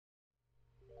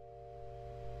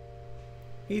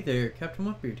Hey there, Captain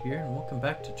Whitbeard here, and welcome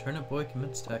back to Turnip Boy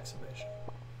Commits Tax Evasion.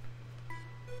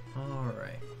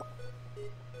 Alright.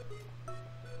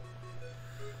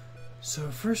 So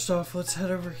first off, let's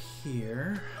head over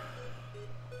here.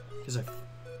 Because I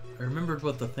remembered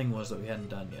what the thing was that we hadn't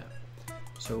done yet.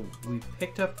 So we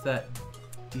picked up that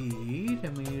deed,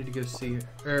 and we needed to go see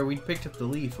her. Or we picked up the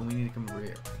leaf, and we need to come over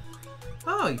here.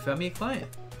 Oh, you found me a client.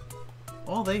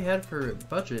 All they had for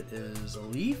budget is a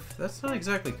leaf? That's not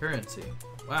exactly currency.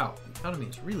 Wow, the economy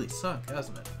has really sunk,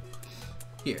 hasn't it?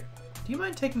 Here, do you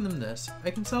mind taking them this?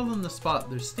 I can sell them the spot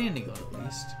they're standing on at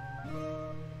least.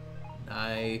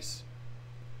 Nice.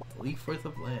 A leaf worth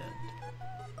of land.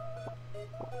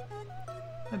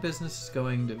 My business is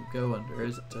going to go under,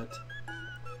 isn't it?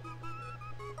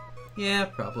 Yeah,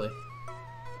 probably.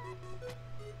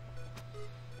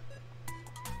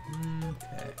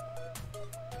 Okay.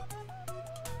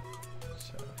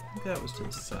 So, I think that was to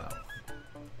the south.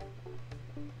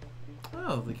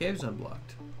 Oh, the cave's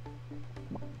unblocked.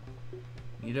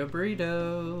 Need a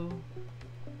burrito.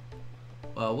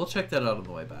 Well, we'll check that out on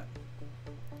the way back.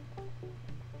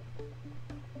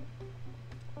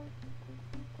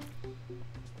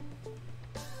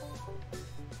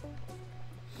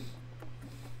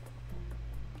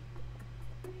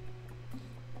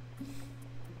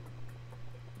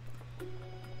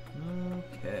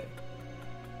 Okay.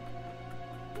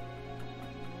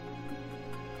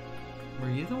 Were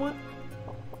you the one?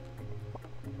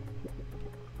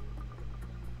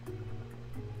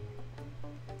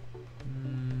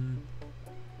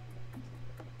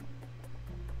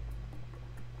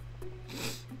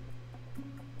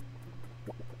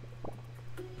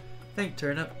 Thank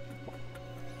Turnip.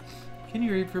 Can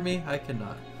you read for me? I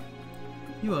cannot.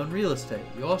 You own real estate.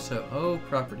 You also owe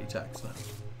property tax money.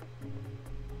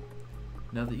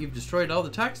 Now that you've destroyed all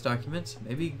the tax documents,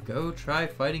 maybe go try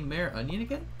fighting Mayor Onion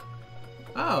again?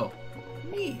 Oh,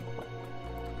 neat.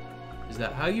 Is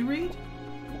that how you read?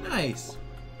 Nice.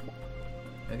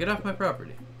 Now get off my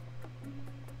property.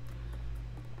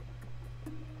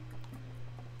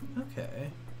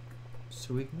 Okay.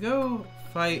 So we can go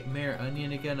fight Mayor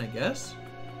Onion again, I guess.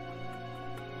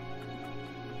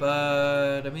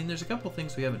 But, I mean, there's a couple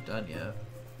things we haven't done yet.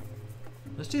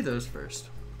 Let's do those first.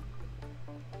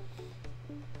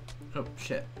 Oh,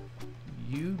 shit.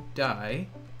 You die.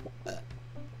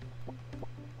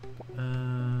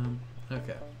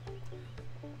 Okay.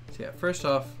 So yeah, first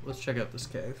off, let's check out this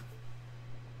cave.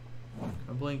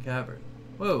 Crumbling Cavern.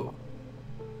 Whoa.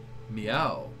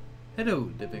 Meow.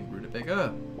 Hello, dipping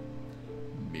Rutapica.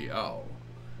 Meow.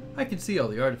 I can see all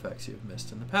the artifacts you have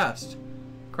missed in the past,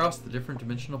 across the different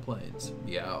dimensional planes.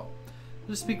 Meow.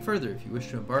 Let us speak further if you wish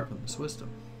to embark on this wisdom.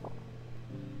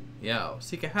 Meow.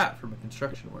 Seek a hat from a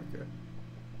construction worker.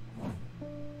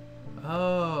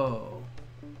 Oh.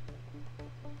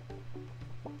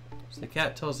 So the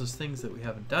cat tells us things that we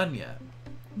haven't done yet.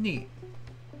 Neat.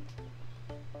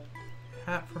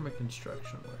 Hat from a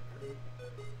construction worker.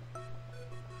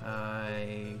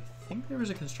 I think there was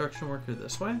a construction worker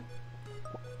this way.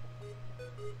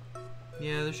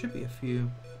 Yeah, there should be a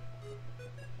few.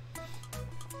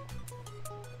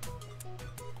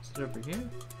 Is it over here?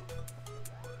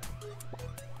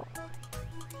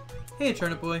 Hey,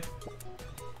 Turnip Boy.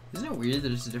 Isn't it weird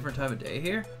that it's a different time of day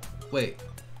here? Wait,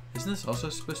 isn't this also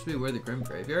supposed to be where the Grim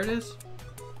Graveyard is?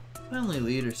 My only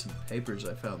lead are some papers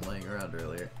I found laying around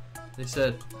earlier. They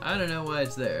said, I don't know why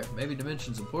it's there. Maybe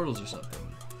dimensions and portals or something.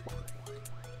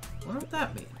 I wonder what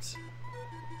that means.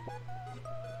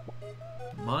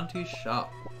 Monty's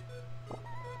shop.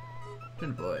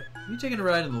 Turnip Boy, have you taken a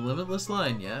ride on the Limitless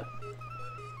Line yet?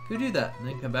 Go do that and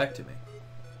then come back to me.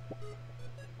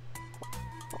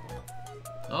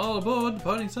 All aboard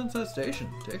departing Sunset Station.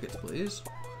 Tickets, please.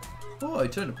 Boy,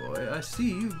 Turnip Boy, I see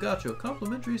you've got your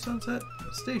complimentary Sunset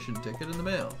Station ticket in the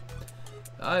mail.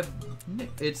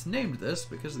 It's named this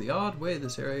because of the odd way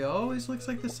this area always looks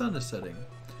like the sun is setting.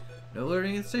 No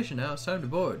loitering at the station now, it's time to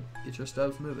board. Get your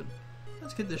stuff moving.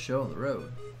 Let's get this show on the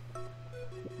road.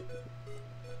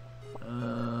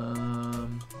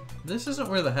 This isn't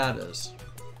where the hat is.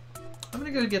 I'm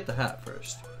gonna go get the hat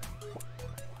first.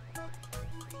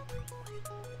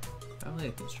 Probably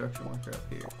a construction worker up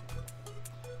here.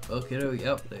 Well, kiddo, you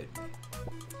outplayed me.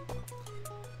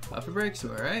 Off your break, so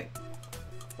alright?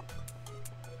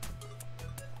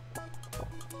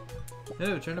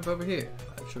 No, turn up over here.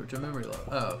 I have short-term memory loss.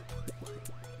 Oh.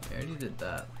 I already did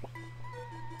that.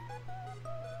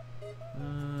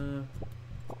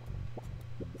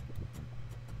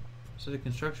 Is it a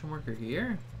construction worker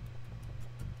here?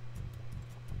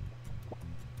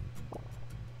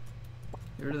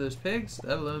 Get rid of those pigs?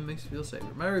 That alone makes me feel safer.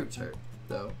 My roots hurt.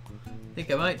 though. Think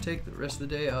I might take the rest of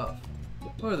the day off.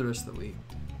 Or the rest of the week.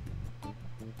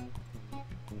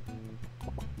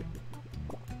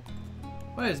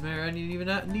 Why is Mayor Onion even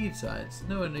not need signs?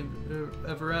 No one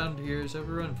around here has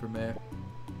ever run for mayor.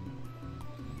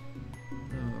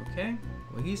 Okay.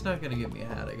 Well, he's not gonna give me a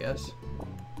hat, I guess.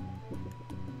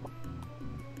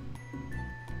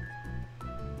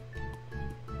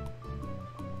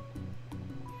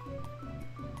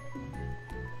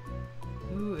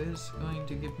 Who is going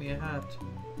to give me a hat?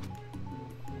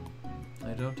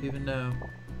 I don't even know.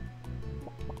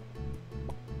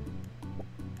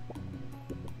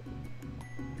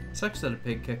 Sucks that a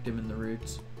pig kicked him in the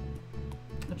roots.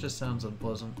 That just sounds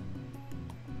unpleasant.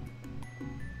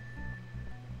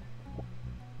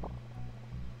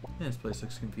 Yeah, this place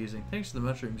looks confusing. Thanks to the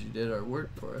mushrooms you did our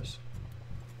work for us.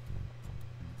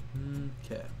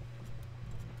 Okay.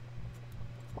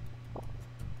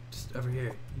 Just over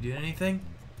here. You do anything?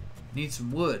 Need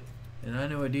some wood, and I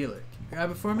know a dealer. Can you grab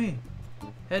it for me?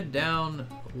 Head down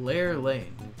Lair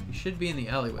Lane. You should be in the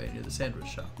alleyway near the sandwich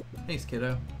shop. Thanks,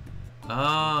 kiddo.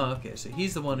 Ah, okay, so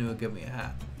he's the one who will give me a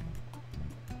hat.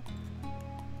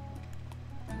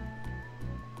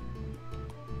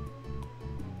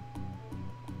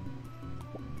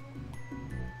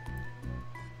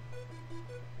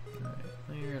 Alright,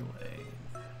 Lair Lane.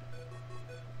 I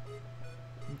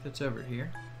think that's over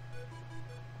here.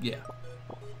 Yeah.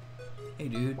 Hey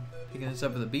dude, picking this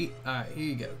up with a beet? Alright, here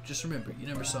you go. Just remember, you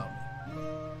never saw me.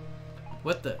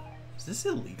 What the? Is this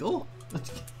illegal?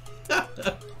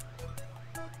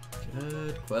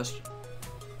 Good question.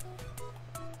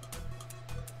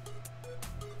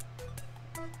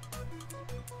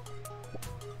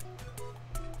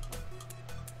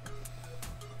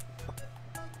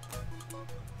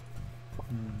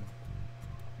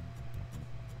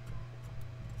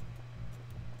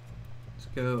 Let's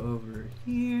go over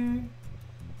here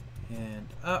and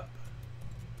up.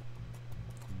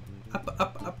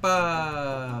 Up.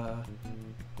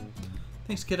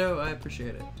 Thanks, kiddo. I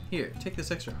appreciate it. Here, take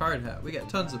this extra hard hat. We got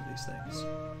tons of these things.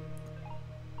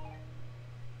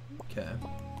 Okay.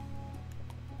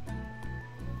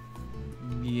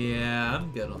 Yeah,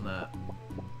 I'm good on that.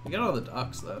 We got all the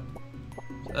docks, though.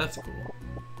 So that's cool.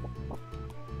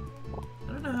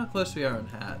 I don't know how close we are on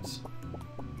hats.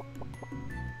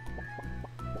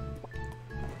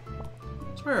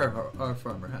 Let's wear our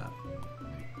farmer hat.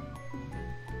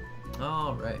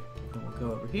 Alright. And we'll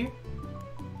go over here.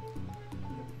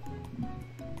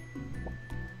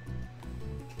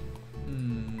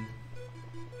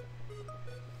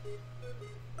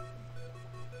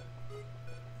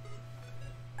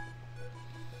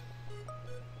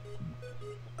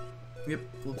 Yep,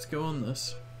 let's go on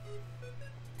this.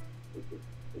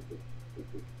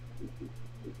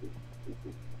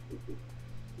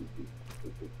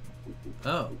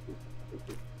 Oh.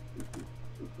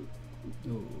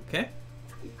 Okay.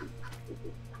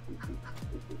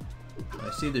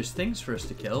 I see there's things for us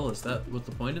to kill. Is that what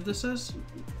the point of this is?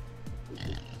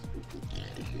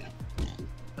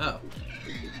 Oh.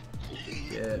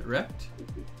 Get wrecked?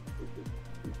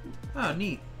 Oh,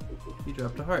 neat. He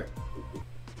dropped a heart.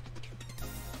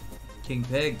 King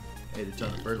Pig ate a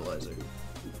ton of fertilizer.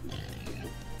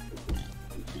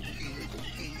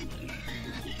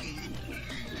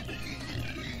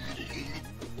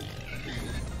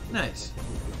 Nice.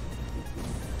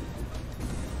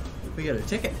 We got a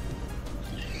ticket.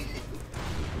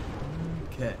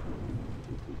 Okay.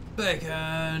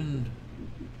 Bacon!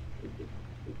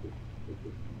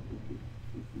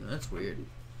 That's weird.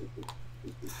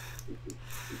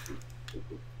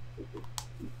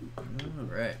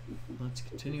 Alright, let's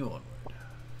continue onward.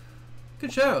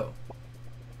 Good show!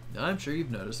 I'm sure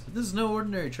you've noticed, but this is no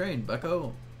ordinary train,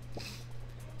 bucko.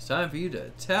 It's time for you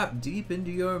to tap deep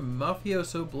into your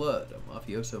mafioso blood. A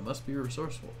mafioso must be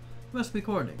resourceful. They must be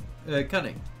cunning.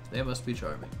 They must be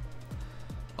charming.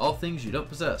 All things you don't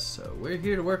possess, so we're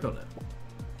here to work on it.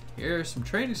 Here are some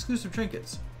train-exclusive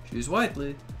trinkets. Choose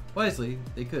wisely.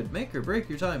 They could make or break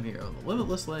your time here on the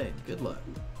Limitless Line. Good luck.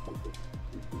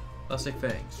 Plastic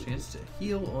Fangs. Chance to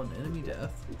heal on enemy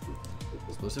death.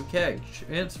 Explosive Keg.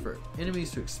 Chance for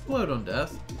enemies to explode on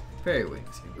death. Fairy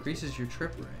Wings. Increases your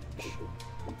trip range.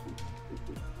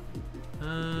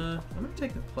 I'm gonna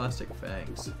take the Plastic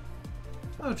Fangs.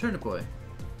 Oh, Turnip Boy.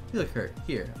 You look hurt.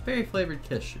 Here, a berry flavored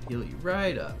kiss should heal you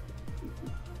right up.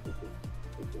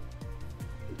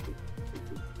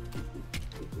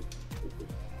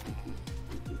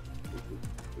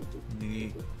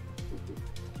 Neat.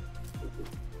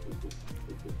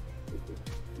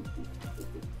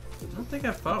 I don't think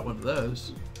I fought one of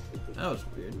those. That was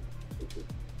weird.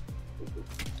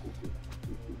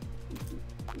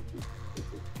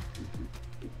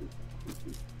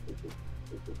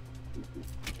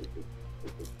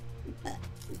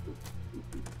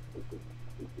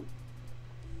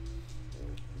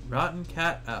 Rotten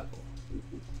cat apple.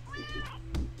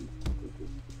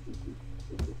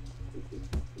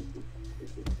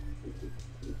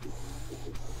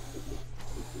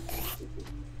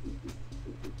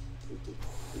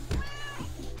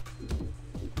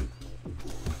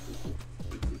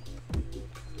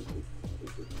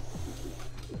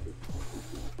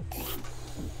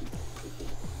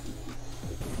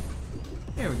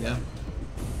 There we go.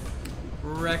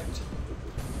 Wrecked.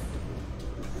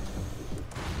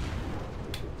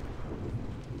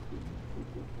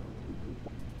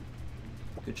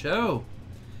 Good show.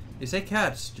 They say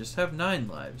cats just have 9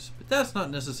 lives, but that's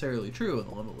not necessarily true in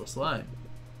the Limitless Line.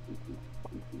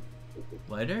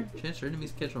 Lighter, chance for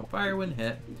enemies catch on fire when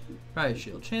hit. Riot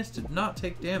shield, chance to not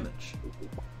take damage.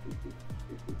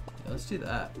 Yeah, let's do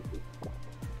that.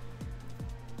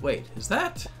 Wait, is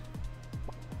that?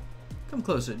 Come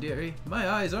closer, dearie. My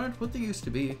eyes aren't what they used to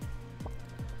be.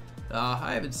 Ah,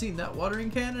 I haven't seen that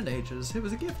watering can in ages. It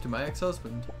was a gift to my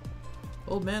ex-husband.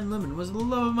 Old Man Lemon was the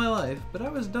love of my life, but I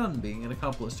was done being an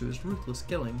accomplice to his ruthless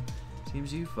killing.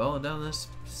 Seems you've fallen down this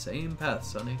same path,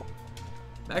 Sonny.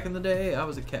 Back in the day, I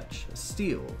was a catch, a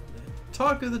steal,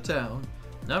 talk of the town.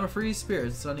 Now I'm a free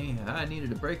spirit, Sonny. I needed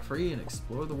to break free and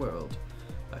explore the world.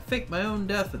 I faked my own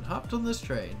death and hopped on this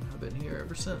train. I've been here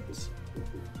ever since.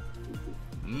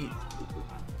 Neat.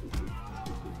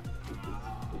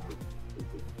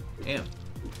 Damn.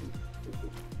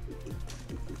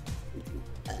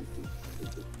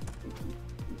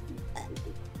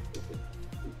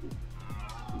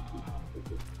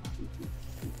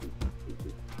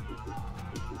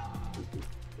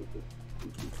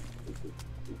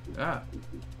 Ah.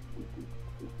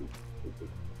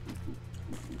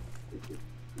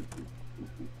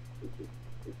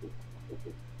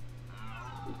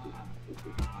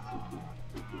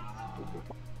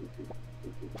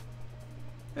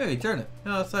 Hey, Turnip,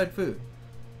 no outside food.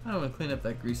 I don't want to clean up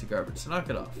that greasy garbage, so knock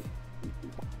it off.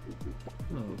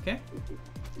 Okay.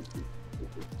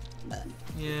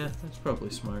 Yeah, that's probably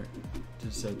smart to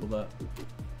disable that.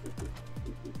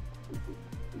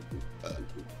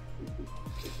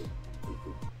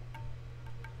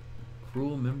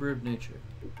 Cruel member of nature.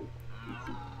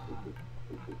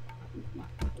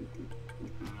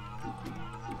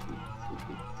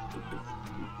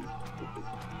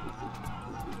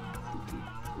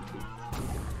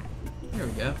 There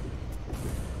we go.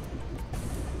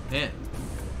 Man.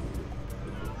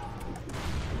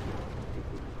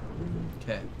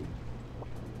 Okay.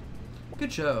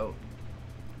 Good show.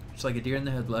 Just like a deer in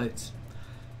the headlights.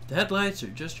 The headlights are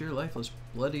just your lifeless,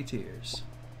 bloody tears.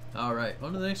 Alright,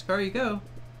 on to the next car you go.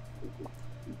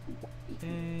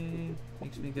 Okay.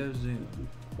 Makes me go zoom.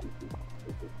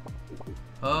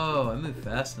 Oh, I move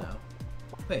fast now.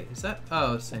 Wait, is that?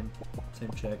 Oh, same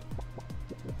check.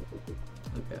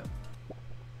 Okay.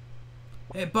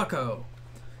 Hey, Bucko!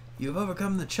 You've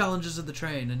overcome the challenges of the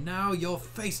train, and now you're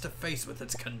face to face with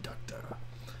its conductor.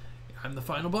 I'm the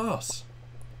final boss.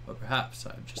 Or perhaps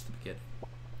I'm just the beginning.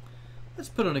 Let's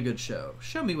put on a good show.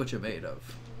 Show me what you're made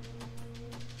of.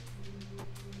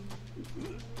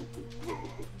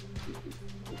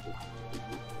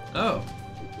 Oh.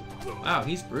 Wow,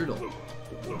 he's brutal.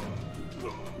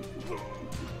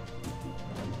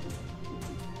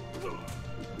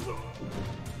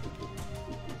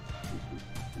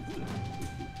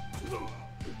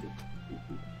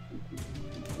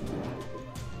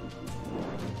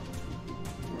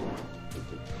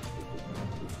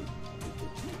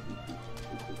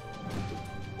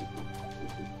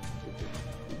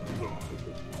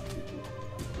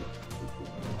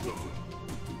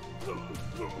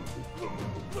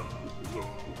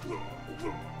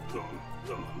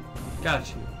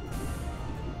 Got you.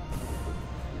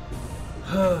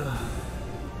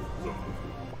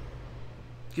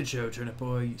 Good show, Turnip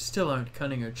Boy. You still aren't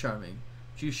cunning or charming,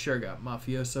 but you sure got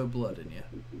mafioso blood in you.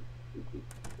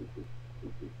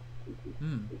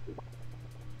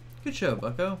 Good show,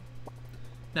 Bucko.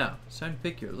 Now, it's time to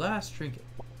pick your last trinket.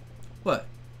 What?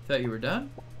 Thought you were done?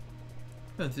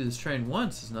 Going through this train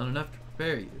once is not enough to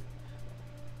prepare you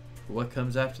for what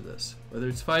comes after this. Whether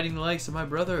it's fighting the likes of my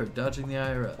brother or dodging the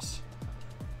IRS.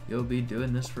 You'll be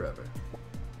doing this forever.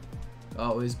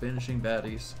 Always banishing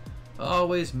baddies.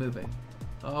 Always moving.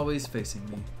 Always facing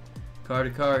me. Car to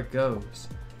car it goes.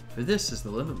 For this is the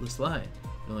Limitless Line.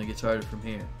 It only gets harder from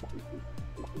here.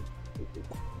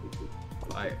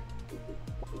 Fire.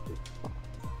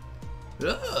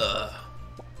 Ugh.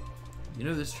 You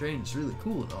know, this train is really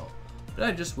cool and all, but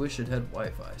I just wish it had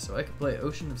Wi-Fi so I could play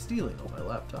Ocean of Stealing on my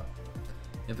laptop.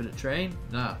 Infinite train?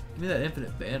 Nah, give me that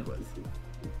infinite bandwidth.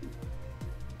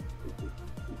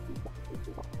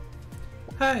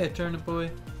 Hi, Turnip Boy.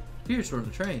 Appears we're on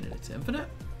a train and it's infinite?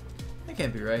 That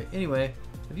can't be right. Anyway,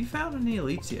 have you found any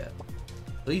elites yet?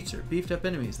 Elites are beefed up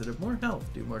enemies that have more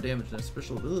health, do more damage, and have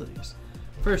special abilities.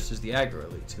 First is the aggro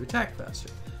elites, who attack faster.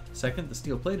 Second, the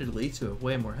steel-plated elites, who have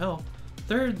way more health.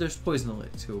 Third, there's poison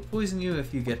elites, who will poison you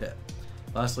if you get hit.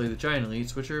 Lastly, the giant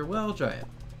elites, which are, well, giant.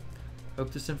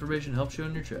 Hope this information helps you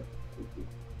on your trip.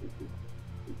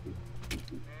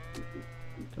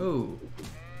 Oh.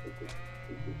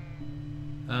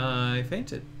 I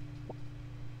fainted.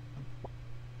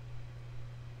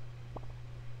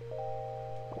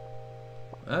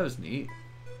 That was neat.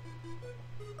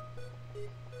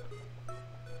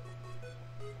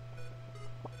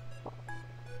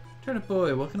 Turnip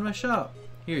boy, welcome to my shop.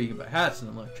 Here you can buy hats and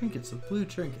unlock trinkets with blue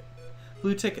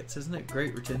tickets. Isn't it a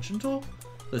great retention tool?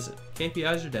 Listen,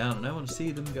 KPIs are down and I want to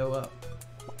see them go up.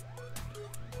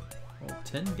 Well,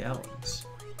 10 gallons.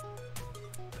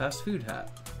 Fast food hat.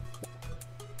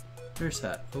 Nurse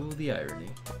hat. Oh, the irony.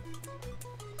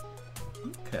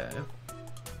 Okay.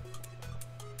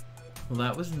 Well,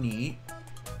 that was neat.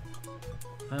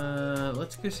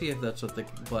 Let's go see if that's what the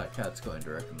black cat's going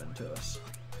to recommend to us.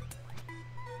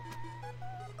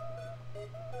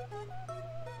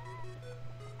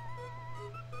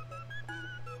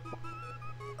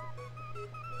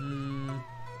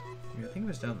 I think it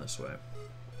was down this way.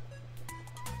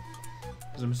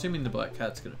 Because I'm assuming the black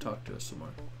cat's going to talk to us some more.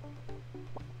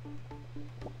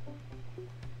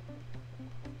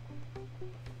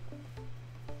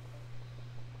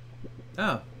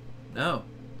 Oh, no.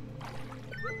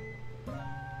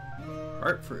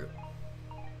 Heart fruit.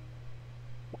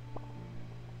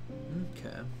 Okay.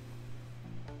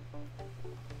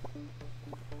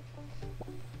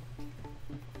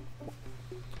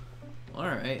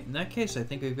 Alright, in that case I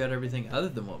think we've got everything other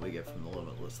than what we get from the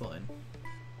Limitless Line.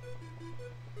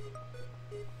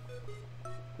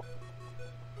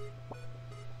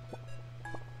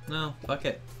 No, fuck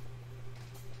it.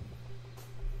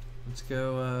 Let's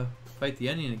go fight the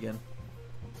onion again.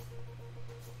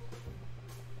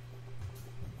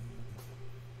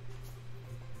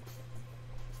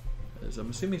 As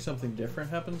I'm assuming something different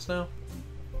happens now.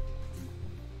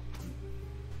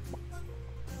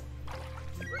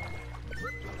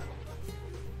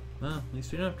 Well, at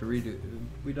least we don't have to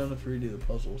redo the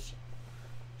puzzles.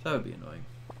 So that would be annoying.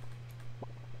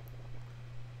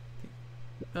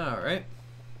 Alright.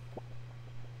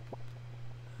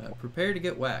 Prepare to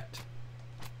get whacked.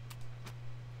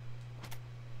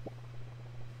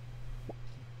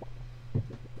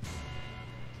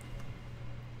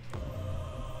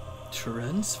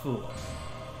 Transform.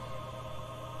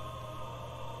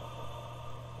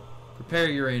 Prepare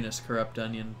Uranus, corrupt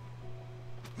onion.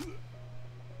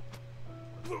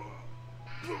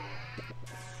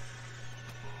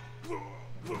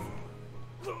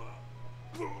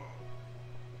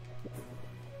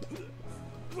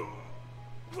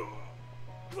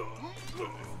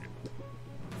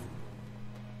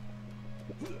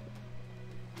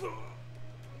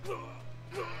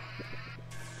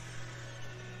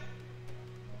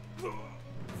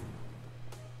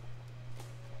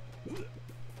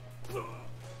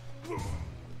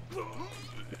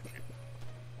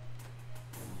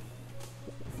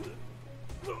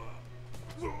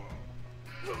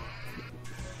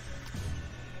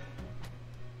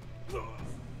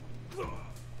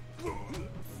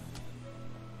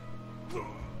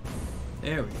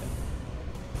 There we go.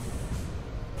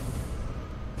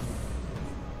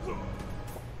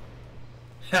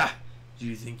 Ha! Did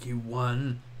you think you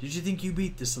won? Did you think you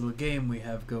beat this little game we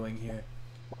have going here?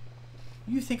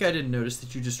 You think I didn't notice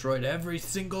that you destroyed every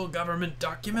single government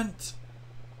document?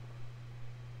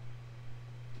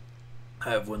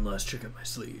 I have one last trick up my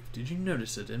sleeve. Did you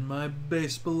notice it in my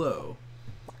base below?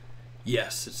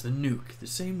 Yes, it's the nuke. The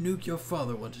same nuke your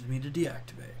father wanted me to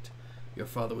deactivate. Your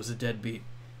father was a deadbeat.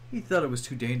 He thought it was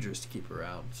too dangerous to keep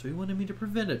around, so he wanted me to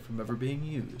prevent it from ever being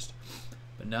used.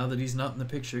 But now that he's not in the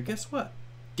picture, guess what?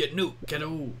 Get nuked,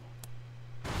 kiddo!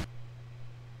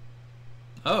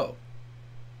 Oh.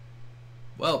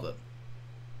 Well then.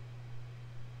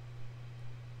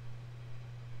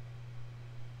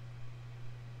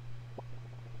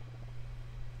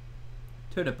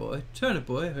 Turnip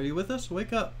boy, are you with us?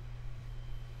 Wake up.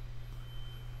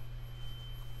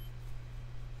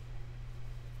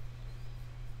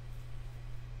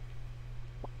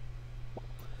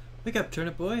 Wake up,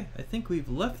 Turnip boy. I think we've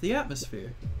left the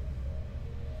atmosphere.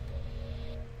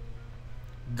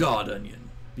 God onion,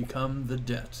 become the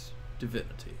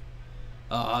divinity.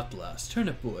 Ah, at last,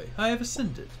 Turnip boy, I have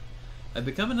ascended. I've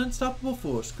become an unstoppable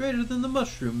force greater than the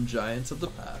mushroom giants of the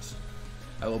past.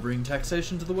 I will bring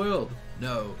taxation to the world.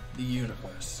 No, the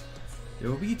universe. There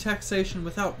will be taxation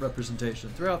without representation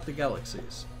throughout the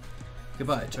galaxies.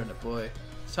 Goodbye, Turnip Boy.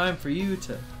 It's time for you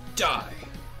to die.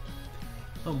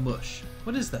 Oh, mush.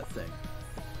 What is that thing?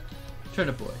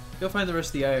 Turnip Boy, go find the rest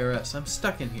of the IRS. I'm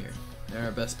stuck in here. They're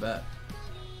our best bet.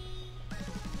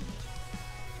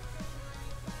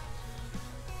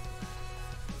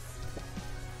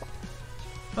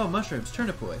 Oh, mushrooms,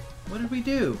 Turnip Boy. What did we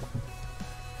do?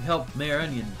 We helped Mayor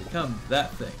Onion become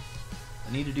that thing.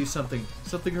 I need to do something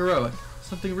heroic.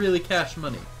 Something really cash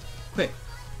money. Quick,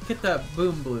 get that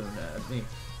boom balloon at me.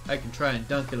 I can try and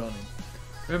dunk it on him.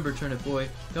 Remember, Turnip Boy,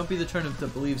 don't be the turnip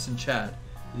that believes in Chad.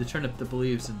 Be the turnip that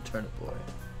believes in Turnip Boy.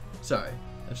 Sorry,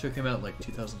 that show came out like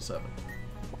 2007.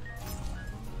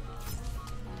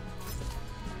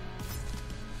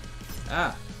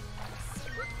 Ah!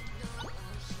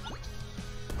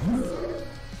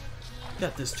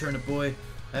 Got this, Turnip Boy.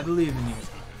 I believe in you.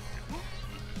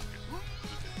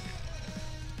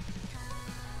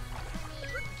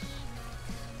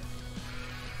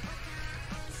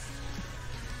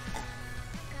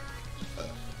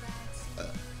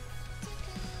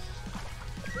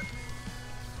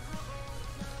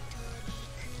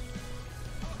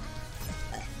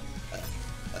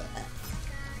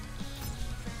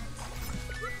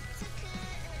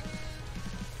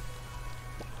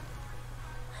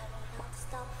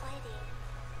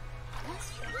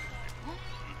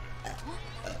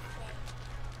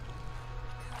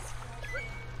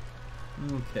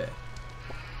 Okay.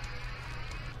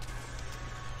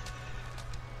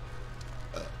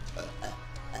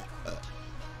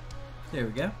 There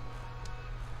we go.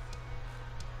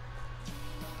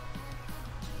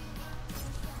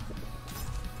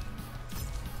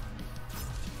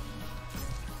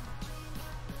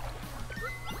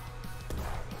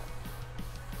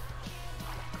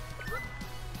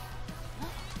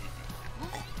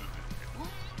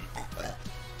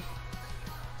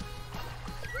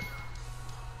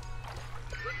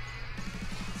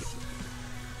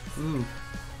 Ooh.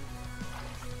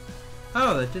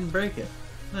 Oh, that didn't break it.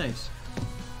 Nice.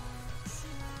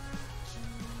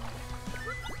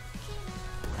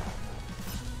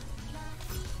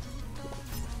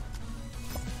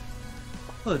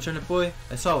 Hello, Turnip Boy.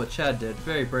 I saw what Chad did.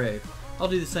 Very brave. I'll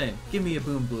do the same. Give me a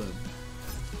boom bloom.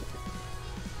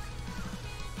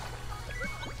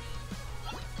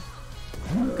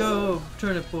 Go,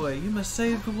 Turnip Boy. You must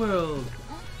save the world.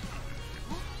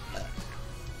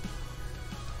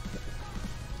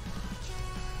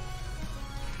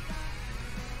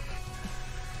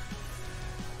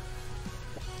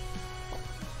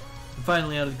 I'm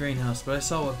finally out of the greenhouse, but I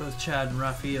saw what both Chad and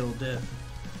Raphael did.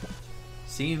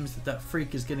 Seems that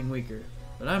freak is getting weaker,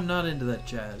 but I'm not into that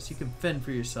jazz. You can fend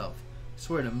for yourself. I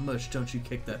swear to mush, don't you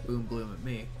kick that boom bloom at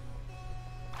me.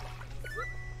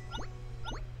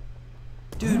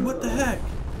 Dude, what the heck?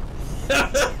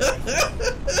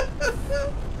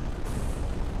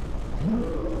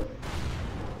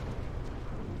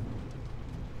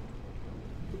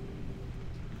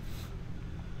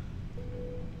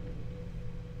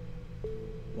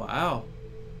 Wow.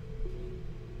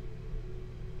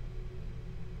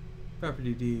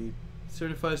 Property deed.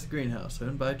 Certifies the greenhouse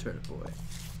owned by Turnip Boy.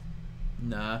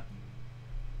 Nah.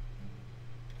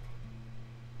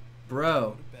 Bro.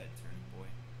 Go to bed, Turnip Boy.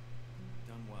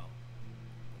 Done well.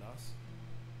 But us,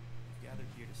 we've gathered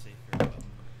here to say farewell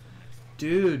until next time.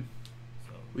 Dude.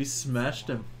 So, We smashed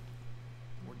him.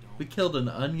 or don't. We killed an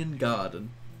onion god and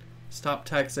stopped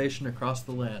taxation across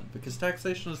the land. Because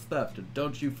taxation is theft, and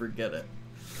don't you forget it.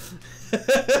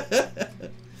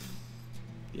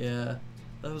 Yeah.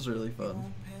 That was really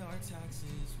fun.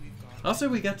 Also,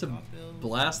 we got to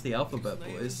blast the Alphabet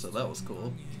Boys, so that was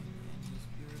cool.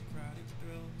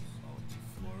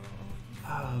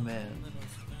 Oh, man.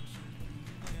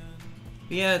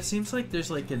 Yeah, it seems like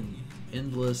there's like an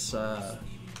endless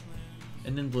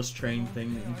train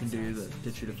thing that you can do that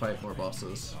gets you to fight more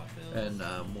bosses and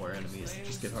more enemies that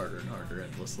just get harder and harder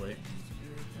endlessly.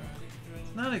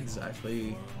 It's not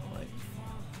exactly like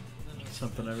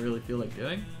something I really feel like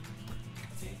doing.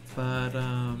 But,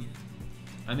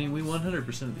 I mean, we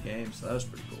 100% of the game, so that was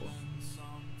pretty cool.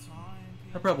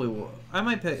 I probably will. I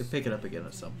might pick it up again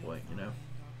at some point, you know?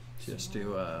 Just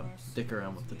to dick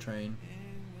around with the train.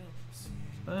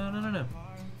 But I don't know.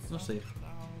 We'll see.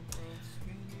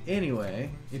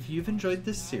 Anyway, if you've enjoyed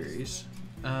this series,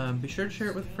 be sure to share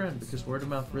it with a friend, because word of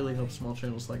mouth really helps small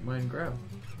channels like mine grow.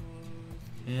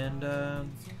 And,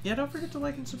 yeah, don't forget to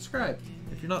like and subscribe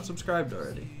if you're not subscribed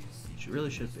already. You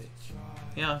really should be.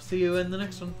 Yeah, I'll see you in the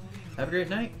next one. Have a great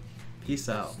night. Peace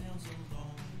out.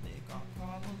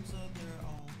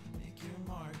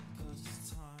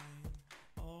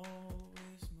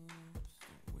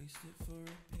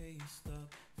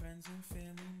 friends and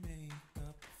family